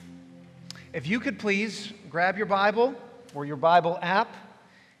If you could please grab your Bible or your Bible app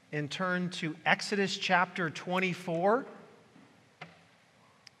and turn to Exodus chapter 24.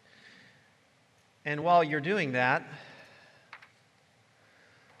 And while you're doing that,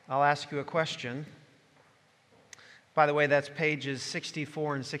 I'll ask you a question. By the way, that's pages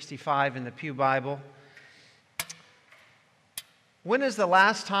 64 and 65 in the Pew Bible. When is the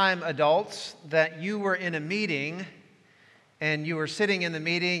last time, adults, that you were in a meeting and you were sitting in the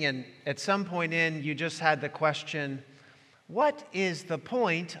meeting and at some point in you just had the question, what is the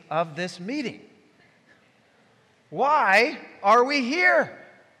point of this meeting? Why are we here?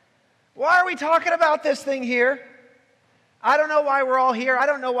 Why are we talking about this thing here? I don't know why we're all here. I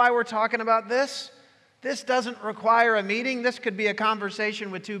don't know why we're talking about this. This doesn't require a meeting. This could be a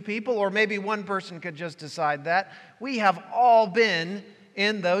conversation with two people, or maybe one person could just decide that. We have all been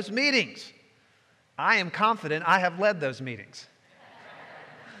in those meetings. I am confident I have led those meetings.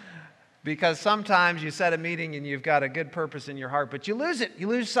 Because sometimes you set a meeting and you've got a good purpose in your heart, but you lose it. You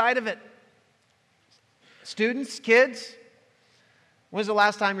lose sight of it. Students, kids, when's the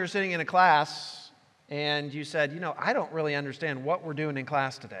last time you were sitting in a class and you said, I don't really understand what we're doing in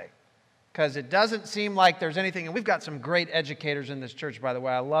class today? Because it doesn't seem like there's anything, and we've got some great educators in this church, by the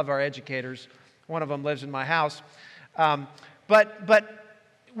way. I love our educators. One of them lives in my house. But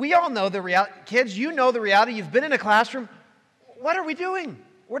we all know the reality. Kids, you know the reality. You've been in a classroom. What are we doing?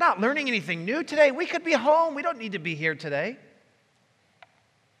 We're not learning anything new today. We could be home. We don't need to be here today.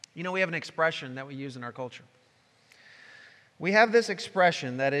 We have an expression that we use in our culture. We have this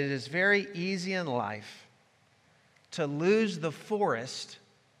expression that it is very easy in life to lose the forest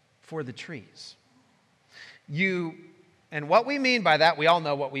for the trees. And what we mean by that, we all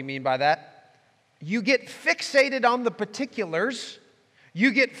know what we mean by that. You get fixated on the particulars,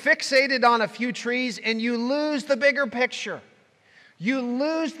 you get fixated on a few trees, and you lose the bigger picture. You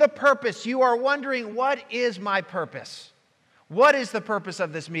lose the purpose. You are wondering, what is my purpose? What is the purpose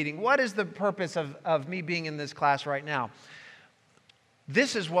of this meeting? What is the purpose of me being in this class right now?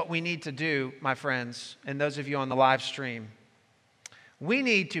 This is what we need to do, my friends, and those of you on the live stream. We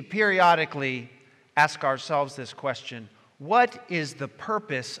need to periodically ask ourselves this question: what is the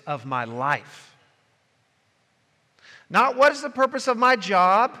purpose of my life? Not what is the purpose of my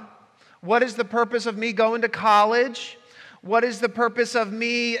job? What is the purpose of me going to college? What is the purpose of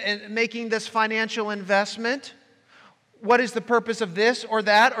me making this financial investment? What is the purpose of this or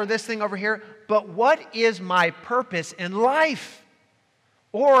that or this thing over here? But what is my purpose in life?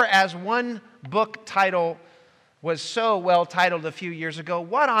 Or as one book title was so well titled a few years ago,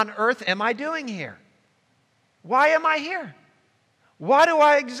 what on earth am I doing here? Why am I here? Why do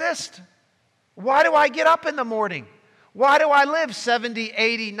I exist? Why do I get up in the morning? Why do I live 70,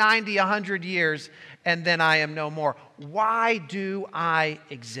 80, 90, 100 years and then I am no more? Why do I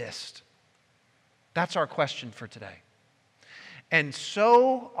exist? That's our question for today. And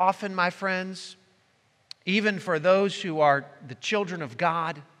so often, my friends, even for those who are the children of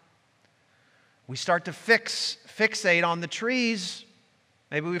God, we start to fixate on the trees.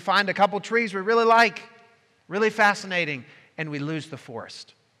 Maybe we find a couple trees we really like, really fascinating, and we lose the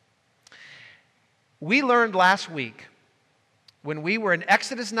forest. We learned last week, when we were in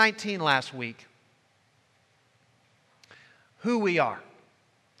Exodus 19 last week, who we are.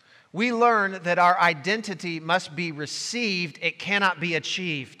 We learned that our identity must be received, it cannot be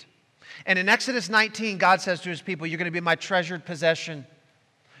achieved. And in Exodus 19, God says to His people, you're going to be my treasured possession.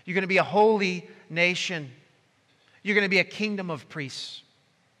 You're going to be a holy nation. You're going to be a kingdom of priests.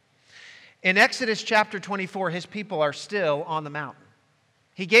 In Exodus chapter 24, His people are still on the mountain.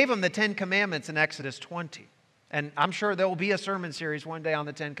 He gave them the 10 Commandments in Exodus 20. And I'm sure there will be a sermon series one day on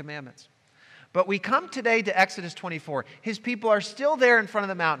the 10 Commandments. But we come today to Exodus 24. His people are still there in front of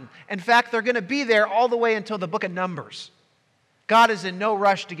the mountain. In fact, they're going to be there all the way until the book of Numbers. God is in no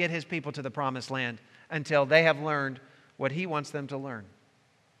rush to get His people to the promised land until they have learned what He wants them to learn.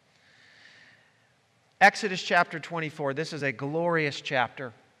 Exodus chapter 24, this is a glorious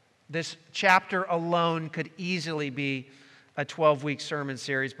chapter. This chapter alone could easily be a 12-week sermon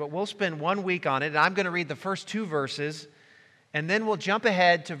series, but we'll spend 1 week on it, and I'm going to read the first 2 verses, and then we'll jump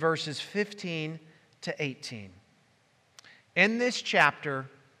ahead to verses 15 to 18. In this chapter,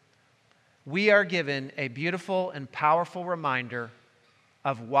 we are given a beautiful and powerful reminder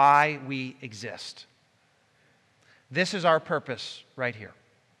of why we exist. This is our purpose right here.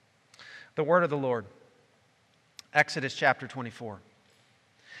 The word of the Lord. Exodus chapter 24.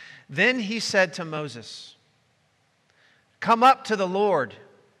 Then He said to Moses, "Come up to the Lord,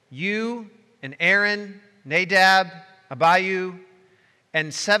 you and Aaron, Nadab, Abihu,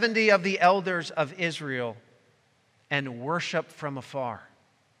 and 70 of the elders of Israel, and worship from afar.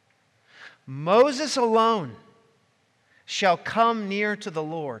 Moses alone shall come near to the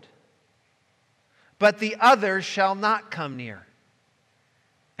Lord, but the others shall not come near,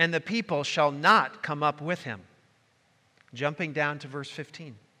 and the people shall not come up with him. Jumping down to verse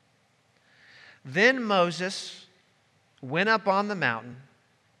 15. Then Moses went up on the mountain,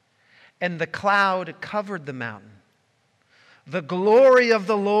 and the cloud covered the mountain. The glory of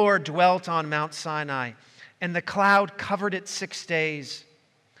the Lord dwelt on Mount Sinai, and the cloud covered it 6 days.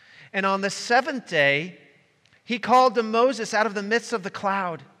 And on the seventh day, he called to Moses out of the midst of the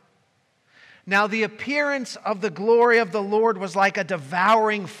cloud. Now the appearance of the glory of the Lord was like a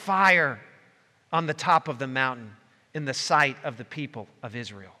devouring fire on the top of the mountain in the sight of the people of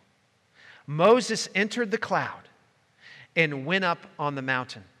Israel. Moses entered the cloud and went up on the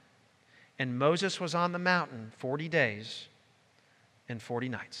mountain. And Moses was on the mountain 40 days and 40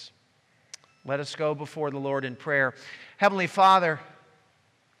 nights. Let us go before the Lord in prayer. Heavenly Father,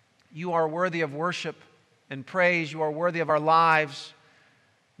 you are worthy of worship and praise. You are worthy of our lives.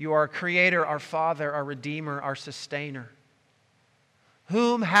 You are our Creator, our Father, our Redeemer, our Sustainer.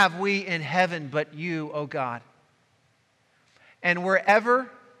 Whom have we in heaven but you, O God? And wherever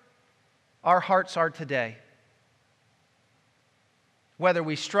our hearts are today, whether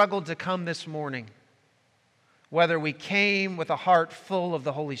we struggled to come this morning, whether we came with a heart full of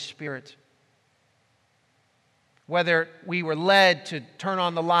the Holy Spirit, whether we were led to turn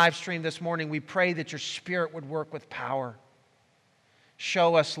on the live stream this morning, we pray that your Spirit would work with power.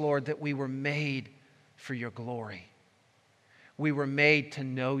 Show us, Lord, that we were made for your glory. We were made to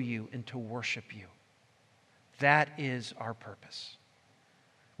know you and to worship you. That is our purpose.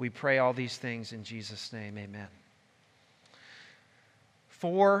 We pray all these things in Jesus' name, amen.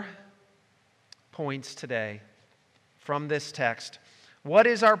 4 points today from this text. What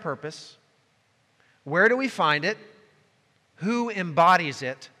is our purpose? Where do we find it? Who embodies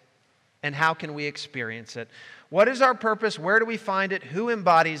it? And how can we experience it? What is our purpose? Where do we find it? Who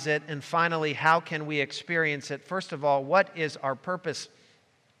embodies it? And finally, how can we experience it? First of all, what is our purpose?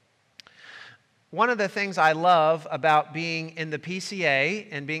 One of the things I love about being in the PCA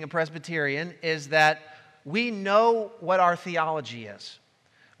and being a Presbyterian is that we know what our theology is.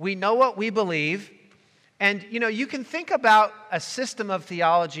 We know what we believe. And, you can think about a system of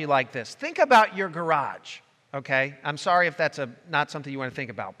theology like this. Think about your garage, okay? I'm sorry if that's not something you want to think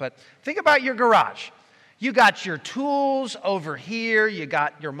about, but think about your garage. You got your tools over here, you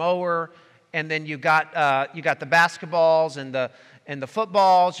got your mower, and then you got the basketballs and the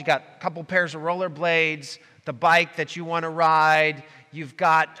footballs, you got a couple pairs of rollerblades, the bike that you want to ride, you've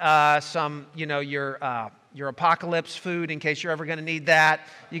got some, your apocalypse food in case you're ever going to need that.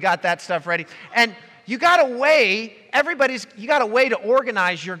 You got that stuff ready. And you got a way to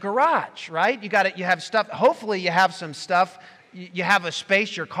organize your garage, right? You have stuff, hopefully you have some stuff, you have a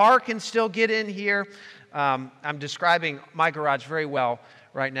space your car can still get in here. I'm describing my garage very well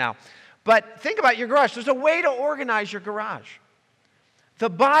right now. But think about your garage. There's a way to organize your garage. The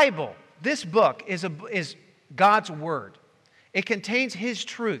Bible, this book, is God's Word. It contains His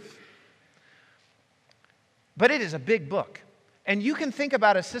truth. But it is a big book. And you can think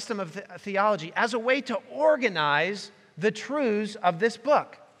about a system of theology as a way to organize the truths of this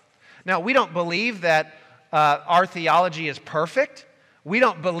book. Now, we don't believe that our theology is perfect. We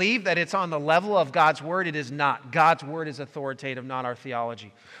don't believe that it's on the level of God's Word. It is not. God's Word is authoritative, not our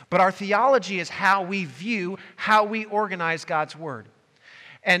theology. But our theology is how we view, how we organize God's Word.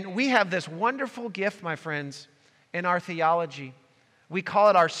 And we have this wonderful gift, my friends, in our theology. We call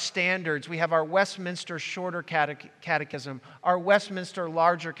it our standards. We have our Westminster Shorter Catechism, our Westminster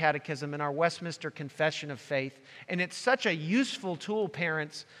Larger Catechism, and our Westminster Confession of Faith. And it's such a useful tool,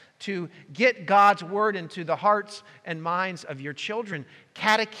 parents, to get God's Word into the hearts and minds of your children.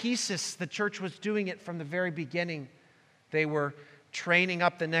 Catechesis, the church was doing it from the very beginning. They were training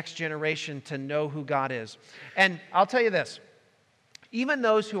up the next generation to know who God is. And I'll tell you this, even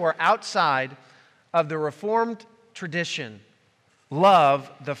those who are outside of the Reformed tradition love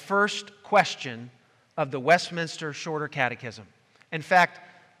the first question of the Westminster Shorter Catechism. In fact,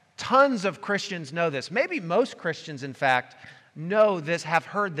 tons of Christians know this. Maybe most Christians, in fact, know this, have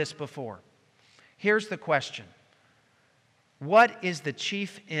heard this before. Here's the question. What is the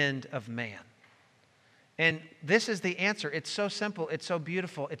chief end of man? And this is the answer. It's so simple, it's so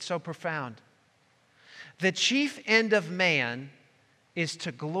beautiful, it's so profound. The chief end of man is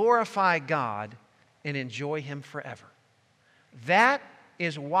to glorify God and enjoy Him forever. That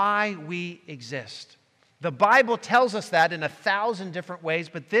is why we exist. The Bible tells us that in 1,000 different ways,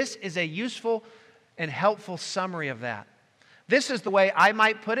 but this is a useful and helpful summary of that. This is the way I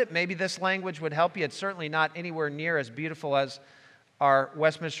might put it. Maybe this language would help you. It's certainly not anywhere near as beautiful as our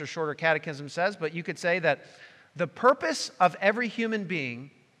Westminster Shorter Catechism says, but you could say that the purpose of every human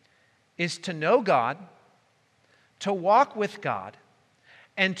being is to know God, to walk with God,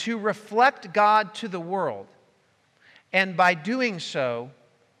 and to reflect God to the world, and by doing so,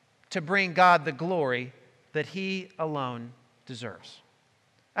 to bring God the glory that He alone deserves.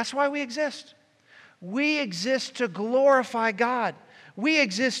 That's why we exist. We exist to glorify God. We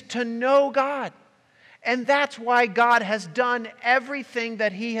exist to know God. And that's why God has done everything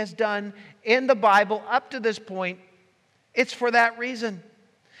that He has done in the Bible up to this point. It's for that reason.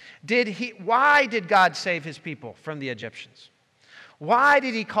 Why did God save His people from the Egyptians? Why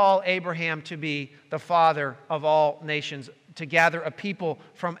did He call Abraham to be the father of all nations, to gather a people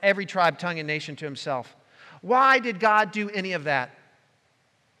from every tribe, tongue, and nation to Himself? Why did God do any of that?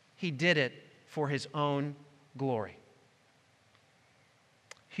 He did it for His own glory.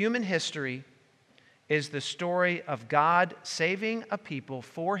 Human history is the story of God saving a people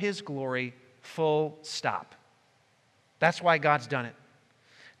for His glory, full stop. That's why God's done it.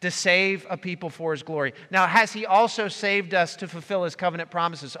 To save a people for His glory. Now, has He also saved us to fulfill His covenant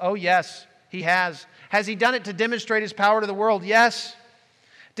promises? Oh, yes, He has. Has He done it to demonstrate His power to the world? Yes.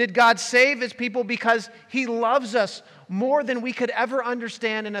 Did God save His people because He loves us more than we could ever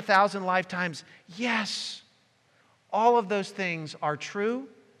understand in 1,000 lifetimes? Yes. All of those things are true,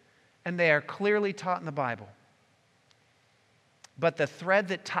 and they are clearly taught in the Bible. But the thread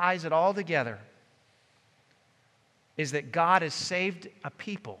that ties it all together is that God has saved a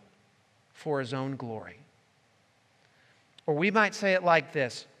people for His own glory. Or we might say it like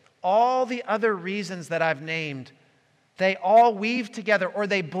this: all the other reasons that I've named, they all weave together, or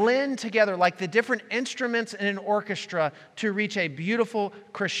they blend together like the different instruments in an orchestra to reach a beautiful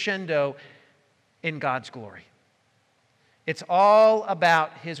crescendo in God's glory. It's all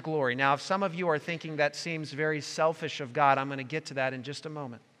about His glory. Now, if some of you are thinking that seems very selfish of God, I'm going to get to that in just a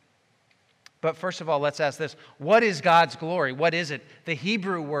moment. But first of all, let's ask this: what is God's glory? What is it? The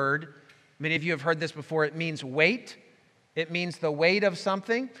Hebrew word, many of you have heard this before, it means weight. It means the weight of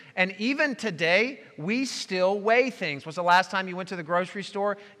something. And even today, we still weigh things. When's the last time you went to the grocery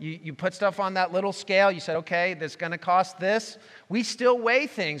store? You put stuff on that little scale. You said, okay, that's going to cost this. We still weigh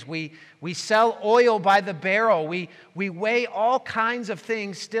things. We sell oil by the barrel. We weigh all kinds of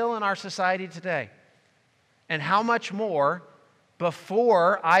things still in our society today. And how much more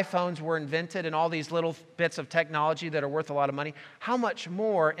before iPhones were invented and all these little bits of technology that are worth a lot of money, how much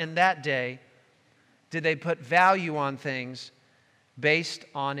more in that day did they put value on things based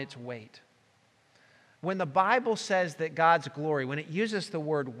on its weight? When the Bible says that God's glory, when it uses the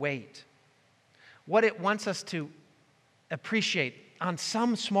word weight, what it wants us to appreciate on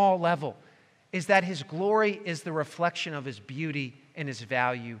some small level is that His glory is the reflection of His beauty and His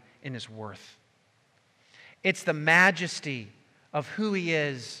value and His worth. It's the majesty of who He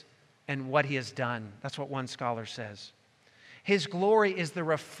is and what He has done. That's what one scholar says. His glory is the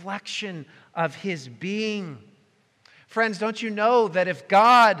reflection of His being. Friends, don't you know that if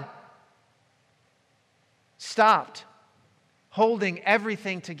God stopped holding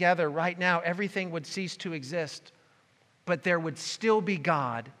everything together right now, everything would cease to exist, but there would still be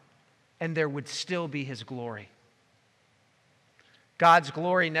God and there would still be His glory. God's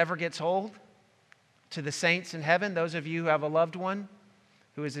glory never gets old. To the saints in heaven, those of you who have a loved one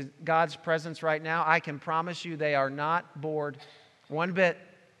who is in God's presence right now, I can promise you they are not bored one bit.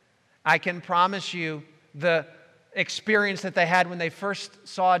 I can promise you the experience that they had when they first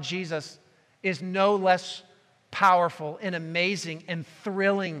saw Jesus is no less powerful and amazing and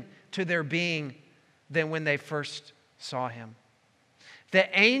thrilling to their being than when they first saw Him. The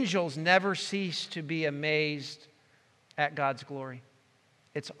angels never cease to be amazed at God's glory.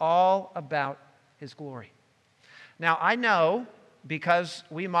 It's all about His glory. Now, I know, because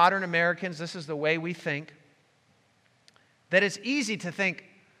we modern Americans, this is the way we think, that it's easy to think,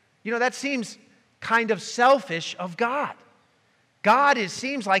 that seems kind of selfish of God. God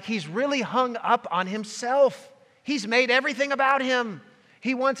seems like He's really hung up on Himself. He's made everything about Him.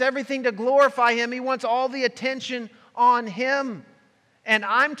 He wants everything to glorify Him. He wants all the attention on Him. And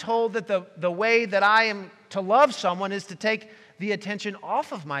I'm told that the way that I am to love someone is to take the attention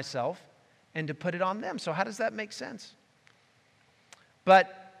off of myself and to put it on them. So how does that make sense?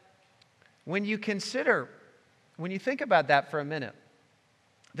 But when you think about that for a minute,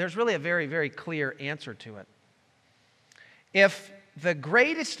 there's really a very, very clear answer to it. If the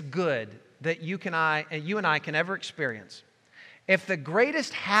greatest good that you and I can ever experience, if the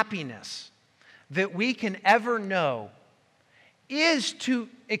greatest happiness that we can ever know is to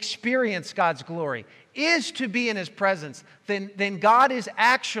experience God's glory, is to be in His presence, then God is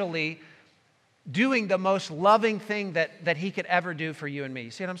actually doing the most loving thing that he could ever do for you and me.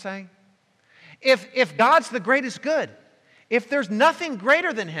 You see what I'm saying? If God's the greatest good, if there's nothing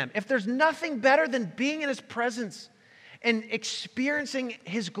greater than him, if there's nothing better than being in his presence and experiencing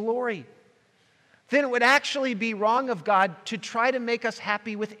his glory, then it would actually be wrong of God to try to make us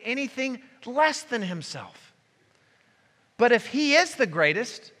happy with anything less than himself. But if he is the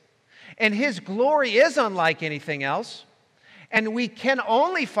greatest, and his glory is unlike anything else, and we can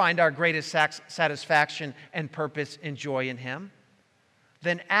only find our greatest satisfaction and purpose and joy in him,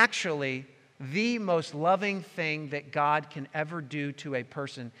 then actually the most loving thing that God can ever do to a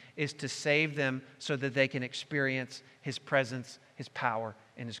person is to save them so that they can experience his presence, his power,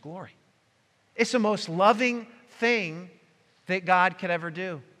 and his glory. It's the most loving thing that God could ever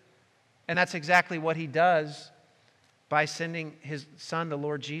do. And that's exactly what he does by sending his son, the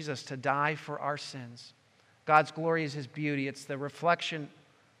Lord Jesus, to die for our sins. God's glory is his beauty. It's the reflection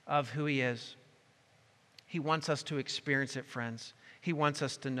of who he is. He wants us to experience it, friends. He wants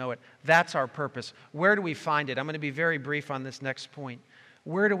us to know it. That's our purpose. Where do we find it? I'm going to be very brief on this next point.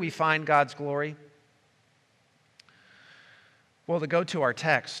 Where do we find God's glory? Well, to go to our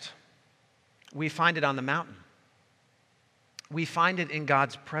text, we find it on the mountain. We find it in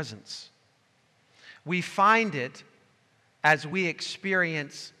God's presence. We find it as we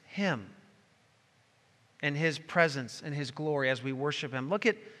experience him and his presence and his glory as we worship him. Look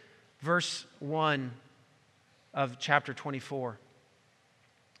at verse 1 of chapter 24.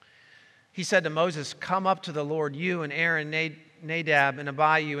 He said to Moses, "Come up to the Lord, you and Aaron, Nadab, and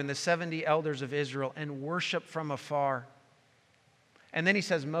Abihu, and the 70 elders of Israel, and worship from afar." And then he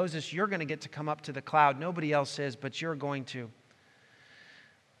says, "Moses, you're going to get to come up to the cloud. Nobody else is, but you're going to."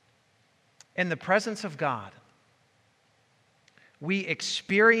 In the presence of God, we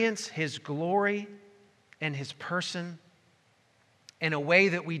experience his glory and his person in a way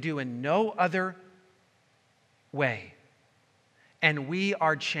that we do in no other way. And we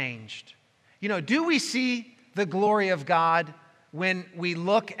are changed. You know, do we see the glory of God when we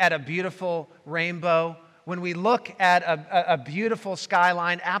look at a beautiful rainbow? When we look at a beautiful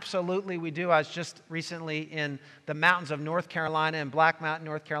skyline? Absolutely we do. I was just recently in the mountains of North Carolina, in Black Mountain,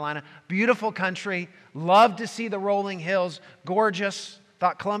 North Carolina. Beautiful country. Love to see the rolling hills. Gorgeous.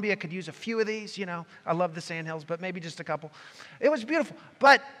 Thought Columbia could use a few of these. You know, I love the sand hills, but maybe just a couple. It was beautiful.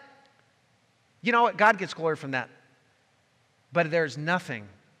 But you know what? God gets glory from that. But there is nothing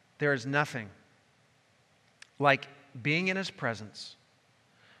like being in his presence,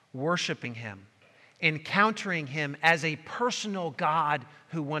 worshiping him, encountering him as a personal God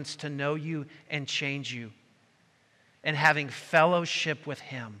who wants to know you and change you, and having fellowship with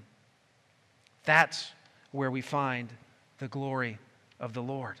him. That's where we find the glory of the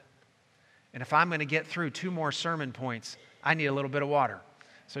Lord. And if I'm going to get through 2 more sermon points, I need a little bit of water.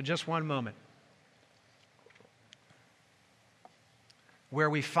 So just one moment. Where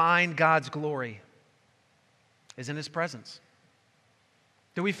we find God's glory is in his presence.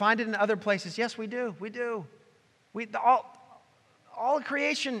 Do we find it in other places? Yes, we do. We do. All of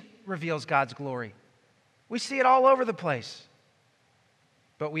creation reveals God's glory. We see it all over the place.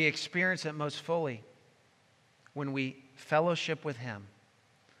 But we experience it most fully when we fellowship with him,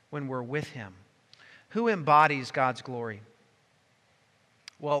 when we're with him. Who embodies God's glory?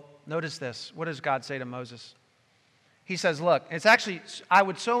 Well, notice this. What does God say to Moses? He says, look, it's actually, I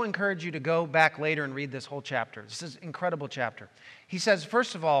would so encourage you to go back later and read this whole chapter. This is an incredible chapter. He says,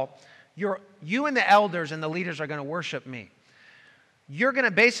 first of all, you and the elders and the leaders are going to worship me. You're going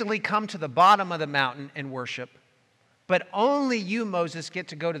to basically come to the bottom of the mountain and worship, but only you, Moses, get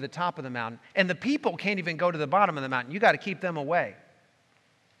to go to the top of the mountain. And the people can't even go to the bottom of the mountain. You got to keep them away.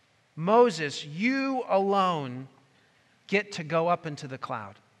 Moses, you alone get to go up into the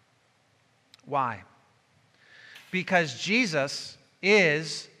cloud. Why? Because Jesus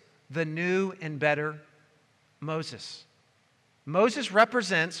is the new and better Moses. Moses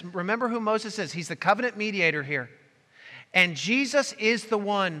represents, remember who Moses is. He's the covenant mediator here. And Jesus is the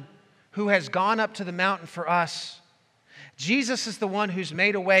one who has gone up to the mountain for us. Jesus is the one who's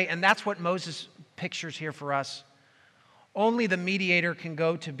made a way, and that's what Moses pictures here for us. Only the mediator can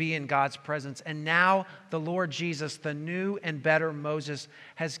go to be in God's presence. And now the Lord Jesus, the new and better Moses,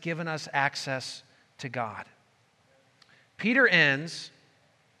 has given us access to God. Peter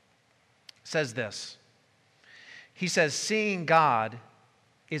says this. He says, seeing God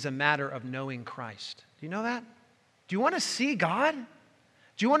is a matter of knowing Christ. Do you know that? Do you want to see God?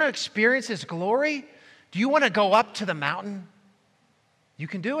 Do you want to experience his glory? Do you want to go up to the mountain? You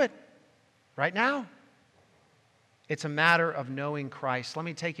can do it right now. It's a matter of knowing Christ. Let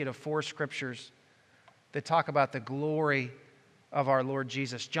me take you to 4 scriptures that talk about the glory of our Lord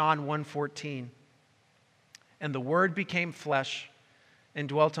Jesus. John 1:14. And the Word became flesh and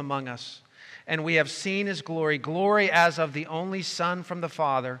dwelt among us. And we have seen His glory, glory as of the only Son from the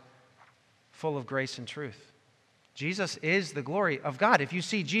Father, full of grace and truth. Jesus is the glory of God. If you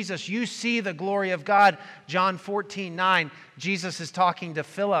see Jesus, you see the glory of God. John 14:9, Jesus is talking to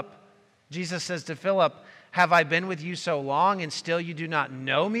Philip. Jesus says to Philip, have I been with you so long and still you do not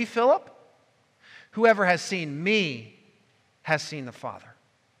know me, Philip? Whoever has seen me has seen the Father.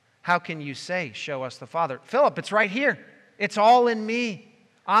 How can you say, show us the Father? Philip, it's right here. It's all in me.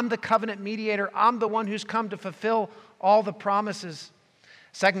 I'm the covenant mediator. I'm the one who's come to fulfill all the promises.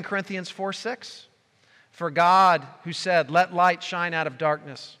 2 Corinthians 4:6. For God, who said, let light shine out of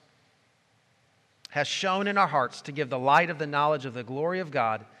darkness, has shone in our hearts to give the light of the knowledge of the glory of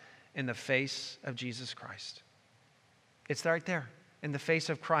God in the face of Jesus Christ. It's right there, in the face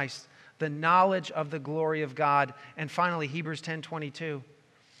of Christ, the knowledge of the glory of God. And finally, Hebrews 10:22.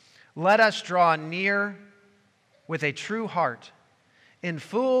 Let us draw near with a true heart, in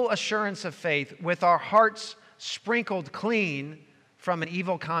full assurance of faith, with our hearts sprinkled clean from an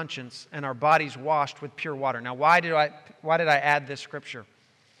evil conscience and our bodies washed with pure water. Now, why did I add this scripture?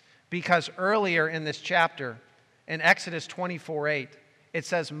 Because earlier in this chapter, in Exodus 24:8, it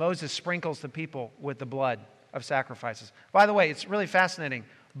says Moses sprinkles the people with the blood of sacrifices. By the way, it's really fascinating.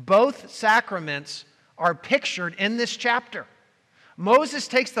 Both sacraments are pictured in this chapter. Moses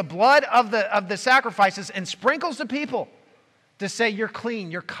takes the blood of the sacrifices and sprinkles the people to say you're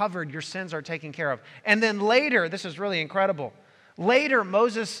clean, you're covered, your sins are taken care of. And then later, this is really incredible, later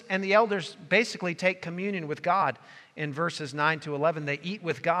Moses and the elders basically take communion with God in verses 9-11. They eat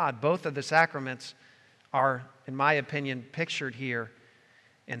with God. Both of the sacraments are, in my opinion, pictured here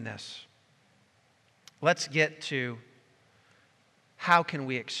in this. Let's get to how can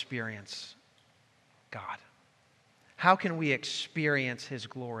we experience God? How can we experience His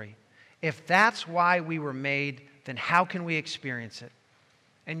glory? If that's why we were made, then how can we experience it?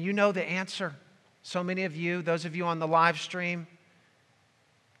 And you know the answer. So many of you, those of you on the live stream,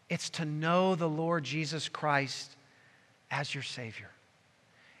 it's to know the Lord Jesus Christ as your Savior.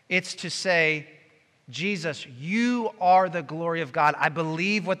 It's to say, Jesus, you are the glory of God. I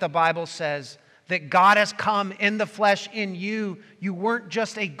believe what the Bible says, that God has come in the flesh in you. You weren't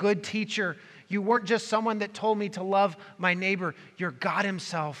just a good teacher. You weren't just someone that told me to love my neighbor. You're God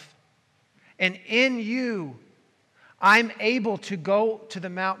Himself. And in you, I'm able to go to the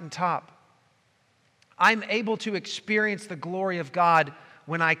mountaintop. I'm able to experience the glory of God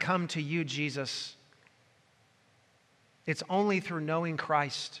when I come to you, Jesus. It's only through knowing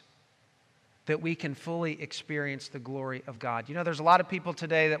Christ that we can fully experience the glory of God. You know, there's a lot of people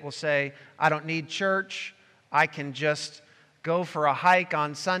today that will say, I don't need church. I can just go for a hike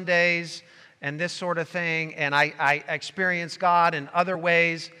on Sundays and this sort of thing, and I experience God in other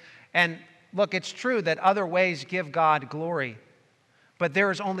ways. And look, it's true that other ways give God glory, but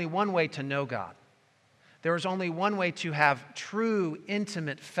there is only one way to know God. There is only one way to have true,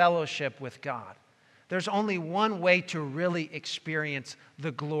 intimate fellowship with God. There's only one way to really experience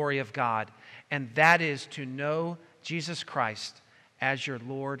the glory of God, and that is to know Jesus Christ as your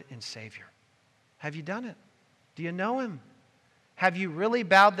Lord and Savior. Have you done it? Do you know Him? Have you really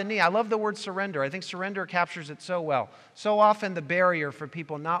bowed the knee? I love the word surrender. I think surrender captures it so well. So often the barrier for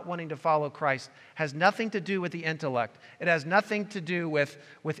people not wanting to follow Christ has nothing to do with the intellect. It has nothing to do with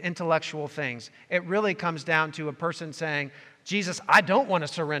intellectual things. It really comes down to a person saying, Jesus, I don't want to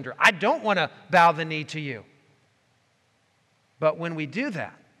surrender. I don't want to bow the knee to you. But when we do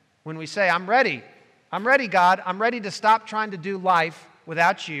that, when we say, I'm ready, God, I'm ready to stop trying to do life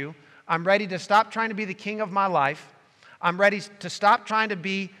without you. I'm ready to stop trying to be the king of my life. I'm ready to stop trying to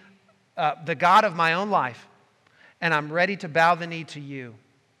be the God of my own life. And I'm ready to bow the knee to you.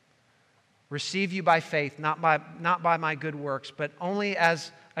 Receive you by faith, not by my good works, but only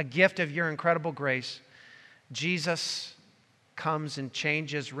as a gift of your incredible grace. Jesus comes and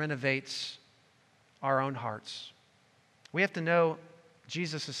changes, renovates our own hearts. We have to know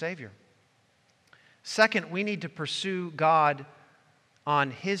Jesus as Savior. Second, we need to pursue God on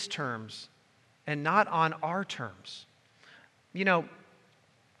His terms and not on our terms. You know,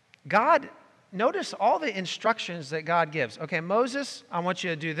 God, notice all the instructions that God gives. Okay, Moses, I want you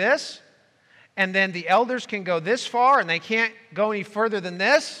to do this. And then the elders can go this far and they can't go any further than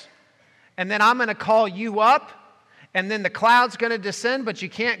this. And then I'm going to call you up. And then the cloud's going to descend, but you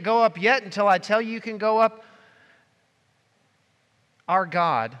can't go up yet until I tell you can go up. Our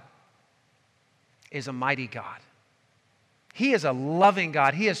God is a mighty God. He is a loving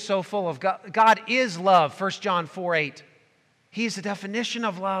God. He is so full of God. God is love, 1 John 4:8. He's the definition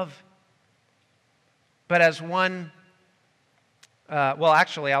of love. But as one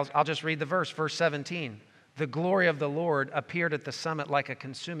I'll just read the verse 17. The glory of the Lord appeared at the summit like a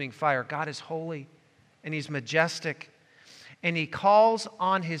consuming fire. God is holy, and He's majestic, and He calls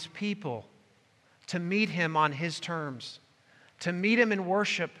on His people to meet Him on His terms, to meet Him in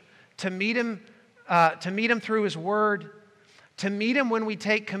worship, to meet Him through His Word, to meet Him when we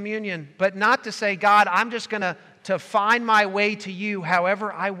take communion, but not to say, God, I'm just going to find my way to You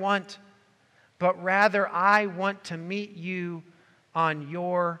however I want, but rather I want to meet You on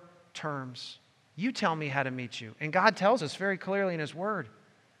Your terms. You tell me how to meet You. And God tells us very clearly in His Word.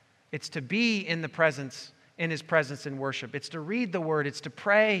 It's to be in His presence in worship. It's to read the Word. It's to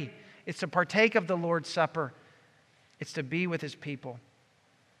pray. It's to partake of the Lord's Supper. It's to be with His people.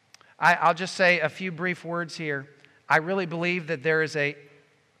 I'll just say a few brief words here. I really believe that there is an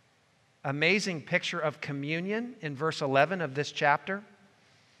amazing picture of communion in verse 11 of this chapter.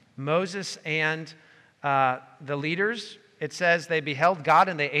 Moses and the leaders, it says they beheld God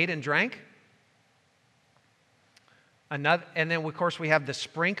and they ate and drank. And then, of course, we have the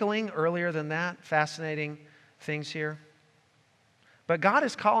sprinkling earlier than that. Fascinating things here. But God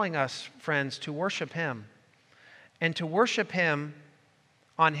is calling us, friends, to worship Him. And to worship Him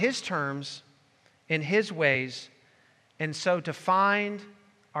on His terms, in His ways, and so to find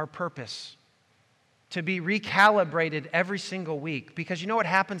our purpose, to be recalibrated every single week. Because you know what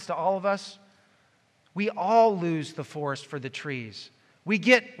happens to all of us? We all lose the forest for the trees. We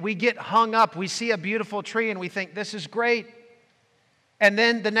get hung up. We see a beautiful tree and we think, this is great. And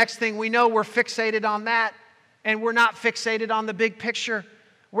then the next thing we know, we're fixated on that. And we're not fixated on the big picture.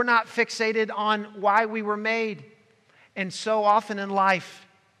 We're not fixated on why we were made. And so often in life,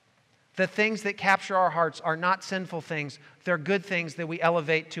 the things that capture our hearts are not sinful things. They're good things that we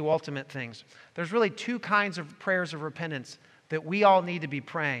elevate to ultimate things. There's really two kinds of prayers of repentance that we all need to be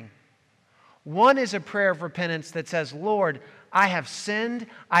praying. One is a prayer of repentance that says, Lord, I have sinned.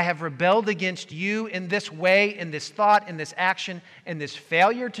 I have rebelled against You in this way, in this thought, in this action, in this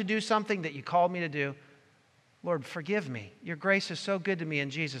failure to do something that You called me to do. Lord, forgive me. Your grace is so good to me in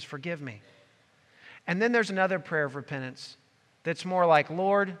Jesus. Forgive me. And then there's another prayer of repentance that's more like,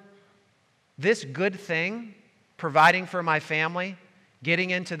 Lord, this good thing, providing for my family, getting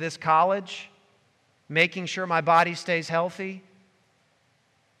into this college, making sure my body stays healthy,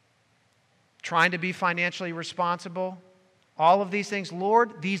 trying to be financially responsible, all of these things,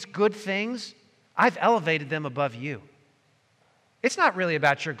 Lord, these good things, I've elevated them above You. It's not really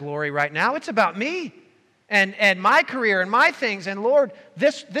about Your glory right now. It's about me and my career and my things. And Lord,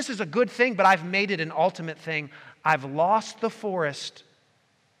 this is a good thing, but I've made it an ultimate thing. I've lost the forest.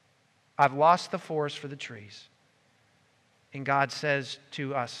 I've lost the forest for the trees. And God says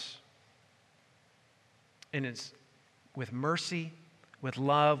to us, and it's with mercy, with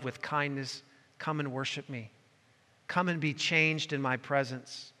love, with kindness, come and worship Me. Come and be changed in My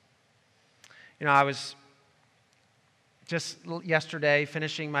presence. You know, I was just yesterday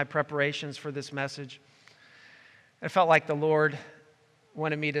finishing my preparations for this message. I felt like the Lord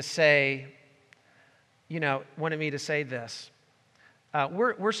wanted me to say this.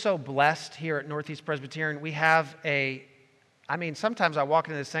 We're so blessed here at Northeast Presbyterian. We have sometimes I walk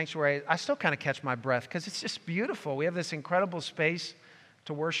into the sanctuary, I still kind of catch my breath because it's just beautiful. We have this incredible space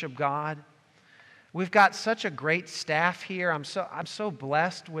to worship God. We've got such a great staff here. I'm so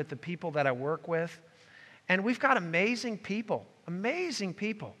blessed with the people that I work with. And we've got amazing people.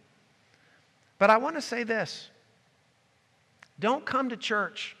 But I want to say this. Don't come to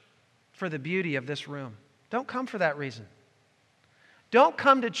church for the beauty of this room. Don't come for that reason. Don't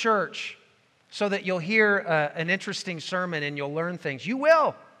come to church so that you'll hear an interesting sermon and you'll learn things. You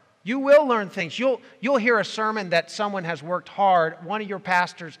will. You will learn things. You'll hear a sermon that someone has worked hard, one of your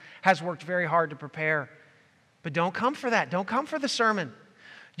pastors has worked very hard to prepare. But don't come for that. Don't come for the sermon.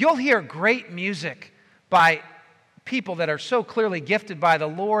 You'll hear great music by people that are so clearly gifted by the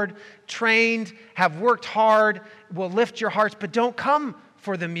Lord, trained, have worked hard, will lift your hearts, but don't come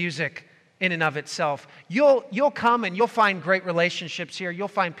for the music in and of itself. You'll come and you'll find great relationships here. You'll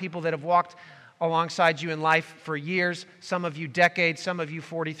find people that have walked alongside you in life for years, some of you decades, some of you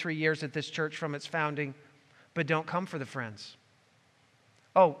 43 years at this church from its founding, but don't come for the friends.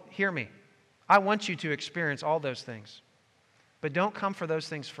 Oh, hear me. I want you to experience all those things, but don't come for those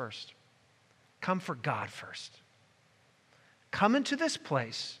things first. Come for God first. Come into this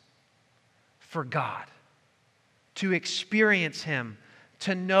place for God, to experience Him,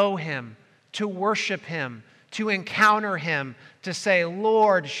 to know Him, to worship Him, to encounter Him, to say,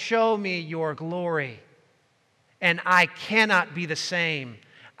 Lord, show me Your glory. And I cannot be the same.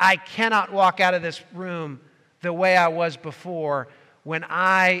 I cannot walk out of this room the way I was before when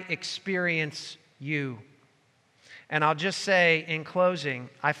I experience You. And I'll just say in closing,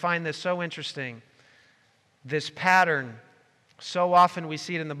 I find this so interesting. This pattern, so often we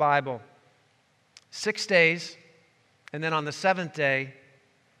see it in the Bible. 6 days, and then on the seventh day,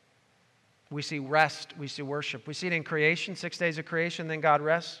 we see rest, we see worship. We see it in creation, 6 days of creation, then God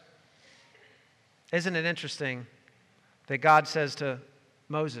rests. Isn't it interesting that God says to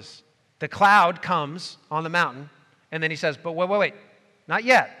Moses, the cloud comes on the mountain, and then he says, but wait, not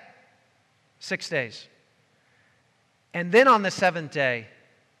yet. 6 days. And then on the seventh day,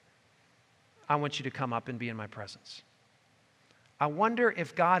 I want you to come up and be in my presence. I wonder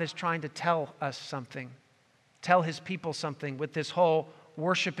if God is trying to tell us something, tell his people something with this whole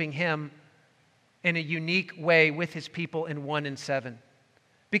worshiping him in a unique way with his people in 1 and 7.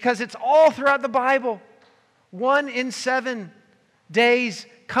 Because it's all throughout the Bible. 1 in 7 days,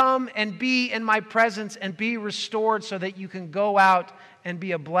 come and be in my presence and be restored so that you can go out and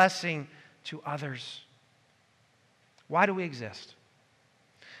be a blessing to others. Why do we exist?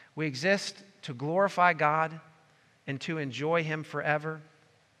 We exist to glorify God and to enjoy him forever.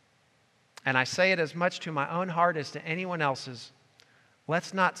 And I say it as much to my own heart as to anyone else's.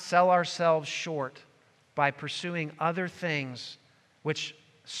 Let's not sell ourselves short by pursuing other things, which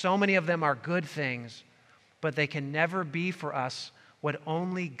so many of them are good things, but they can never be for us what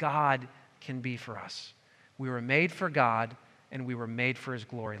only God can be for us. We were made for God, and we were made for his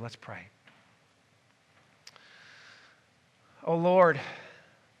glory. Let's pray. Oh Lord,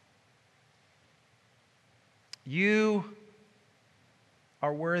 you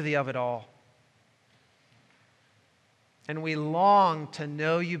are worthy of it all. And we long to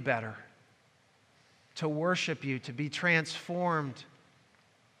know you better, to worship you, to be transformed,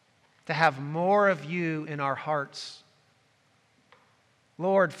 to have more of you in our hearts.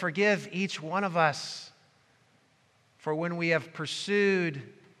 Lord, forgive each one of us for when we have pursued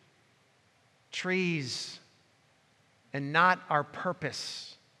trees and not our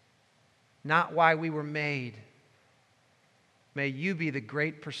purpose, not why we were made. May you be the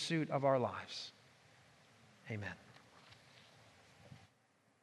great pursuit of our lives. Amen.